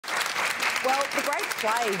Well, the Great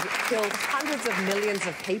Plague killed hundreds of millions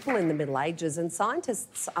of people in the Middle Ages, and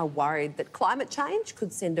scientists are worried that climate change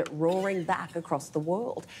could send it roaring back across the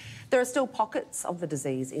world. There are still pockets of the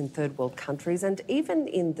disease in third world countries and even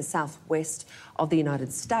in the southwest of the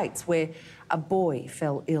United States, where a boy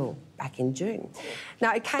fell ill back in June.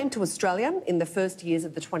 Now, it came to Australia in the first years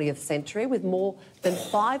of the 20th century with more than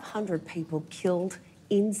 500 people killed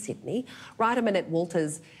in Sydney. Writer Minette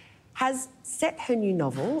Walters has set her new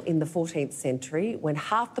novel in the 14th century when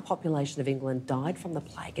half the population of England died from the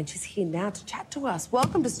plague, and she's here now to chat to us.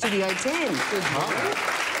 Welcome to Studio 10. Good morning.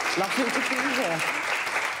 Lovely to be here.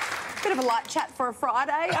 Bit of a light chat for a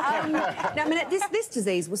Friday. Now, Minette, this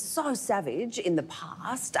disease was so savage in the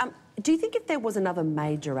past. Do you think if there was another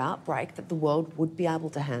major outbreak that the world would be able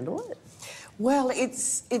to handle it? Well,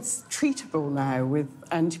 it's treatable now with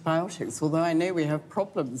antibiotics, although I know we have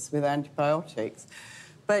problems with antibiotics.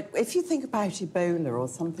 But if you think about Ebola or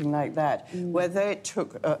something like that, where they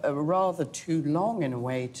took a rather too long, in a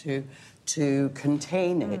way, to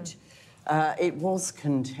contain it, it was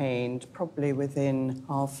contained probably within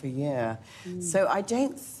half a year. So I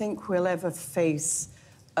don't think we'll ever face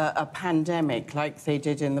a pandemic like they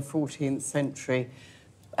did in the 14th century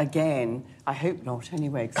again. I hope not,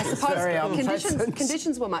 anyway, because it's very unpleasant.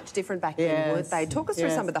 Conditions were much different back then, weren't they? Talk us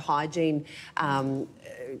through some of the hygiene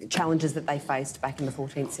challenges that they faced back in the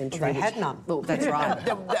 14th century. Well, they had none. Well, that's right.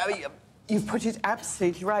 You've put it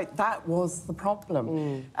absolutely right. That was the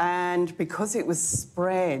problem. And because it was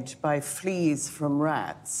spread by fleas from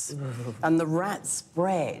rats, and the rats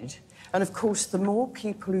spread, and of course, the more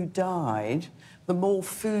people who died, the more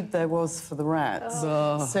food there was for the rats.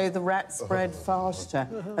 So the rats spread faster,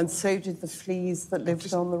 and so did the fleas that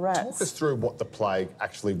lived on the rats. Talk us through what the plague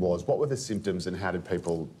actually was. What were the symptoms and how did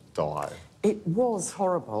people die? It was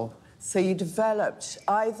horrible. So you developed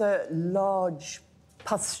either large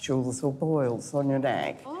pustules or boils on your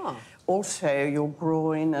neck, also your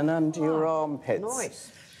groin and under your armpits.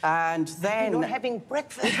 Nice. And then... You're not having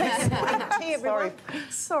breakfast. Tea, everyone.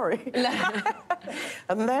 Sorry.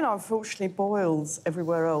 And then, unfortunately, boils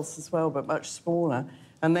everywhere else as well, but much smaller.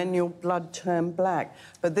 And then your blood turned black.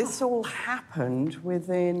 But this all happened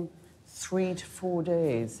within 3 to 4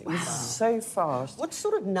 days. It was so fast. What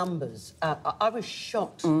sort of numbers? I was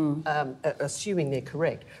shocked, assuming they're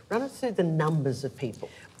correct. Run us through the numbers of people.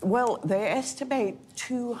 Well, they estimate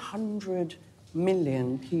 200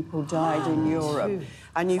 million people died in Europe.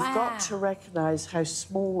 And you've got to recognise how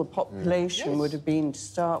small the population would have been to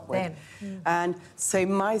start with. And so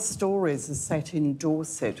my stories are set in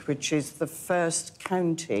Dorset, which is the first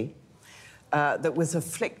county that was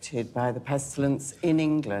afflicted by the pestilence in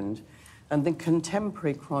England. And the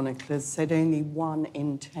contemporary chroniclers said only 1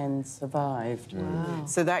 in 10 survived.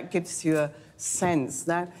 So that gives you a sense.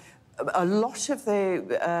 Now, a lot of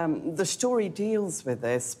the story deals with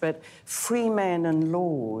this, but free men and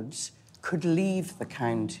lords could leave the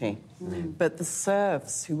county. But the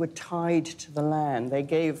serfs who were tied to the land, they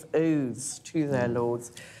gave oaths to their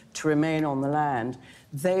lords to remain on the land.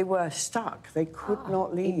 They were stuck. They could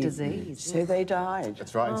not leave. In disease. So they died.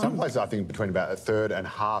 That's right. In some places, I think between about a third and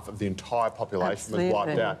half of the entire population was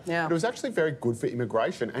wiped out. Yeah. But it was actually very good for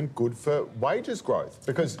immigration and good for wages growth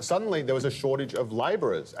because suddenly there was a shortage of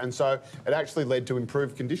labourers, and so it actually led to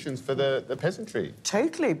improved conditions for the peasantry.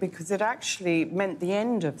 Totally, because it actually meant the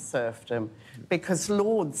end of serfdom, because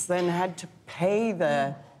lords then had to pay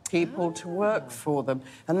their people to work for them,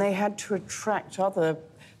 and they had to attract other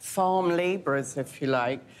farm labourers, if you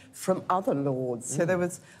like, from other lords. So there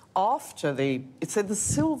was, after the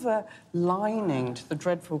silver lining to the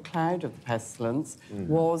dreadful cloud of the pestilence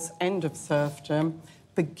was end of serfdom,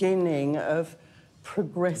 beginning of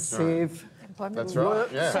progressive That's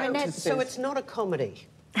right, yeah. So it's not a comedy.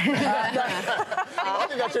 I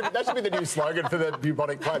think that should be the new slogan for the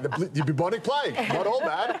bubonic plague. The bubonic plague, not all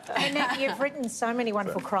bad. And you've written so many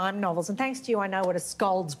wonderful crime novels, and thanks to you, I know what a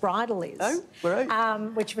scold's bridle is. Oh, right.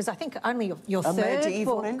 Which was, I think, only your third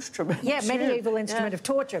medieval book. instrument. Yeah, medieval instrument of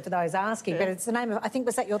torture, for those asking. But it's the name of, I think,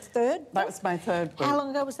 was that your third book? That was my third book. How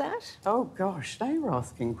long ago was that? Oh, gosh, now you're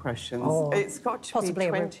asking questions. It's got to possibly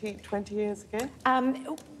be 20 years ago.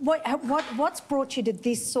 What's brought you to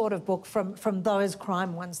this sort of book from those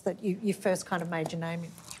crime ones that you first kind of made your name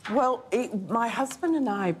in? Well, my husband and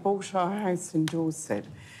I bought our house in Dorset,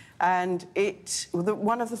 and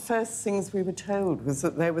one of the first things we were told was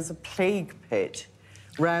that there was a plague pit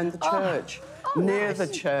round the church, near the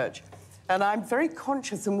church. And I'm very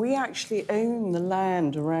conscious, and we actually own the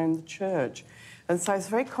land around the church. And so I was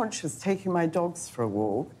very conscious, taking my dogs for a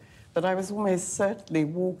walk, that I was almost certainly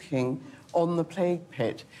walking on the plague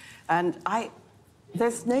pit. And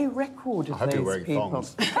There's no record of I hope you're those wearing people.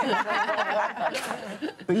 thongs.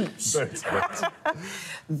 Boots. Boots.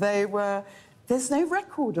 There's no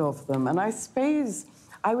record of them, and I suppose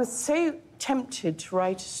I was so tempted to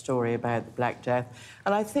write a story about the Black Death,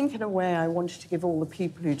 and I think in a way I wanted to give all the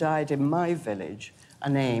people who died in my village a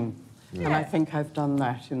name, and I think I've done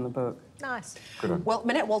that in the book. Nice. Well,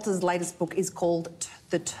 Minette Walters' latest book is called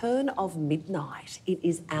The Turn of Midnight. It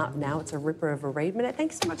is out now. It's a ripper of a read. Minette,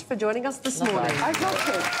 thanks so much for joining us this morning. I got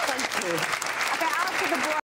it. Thank you.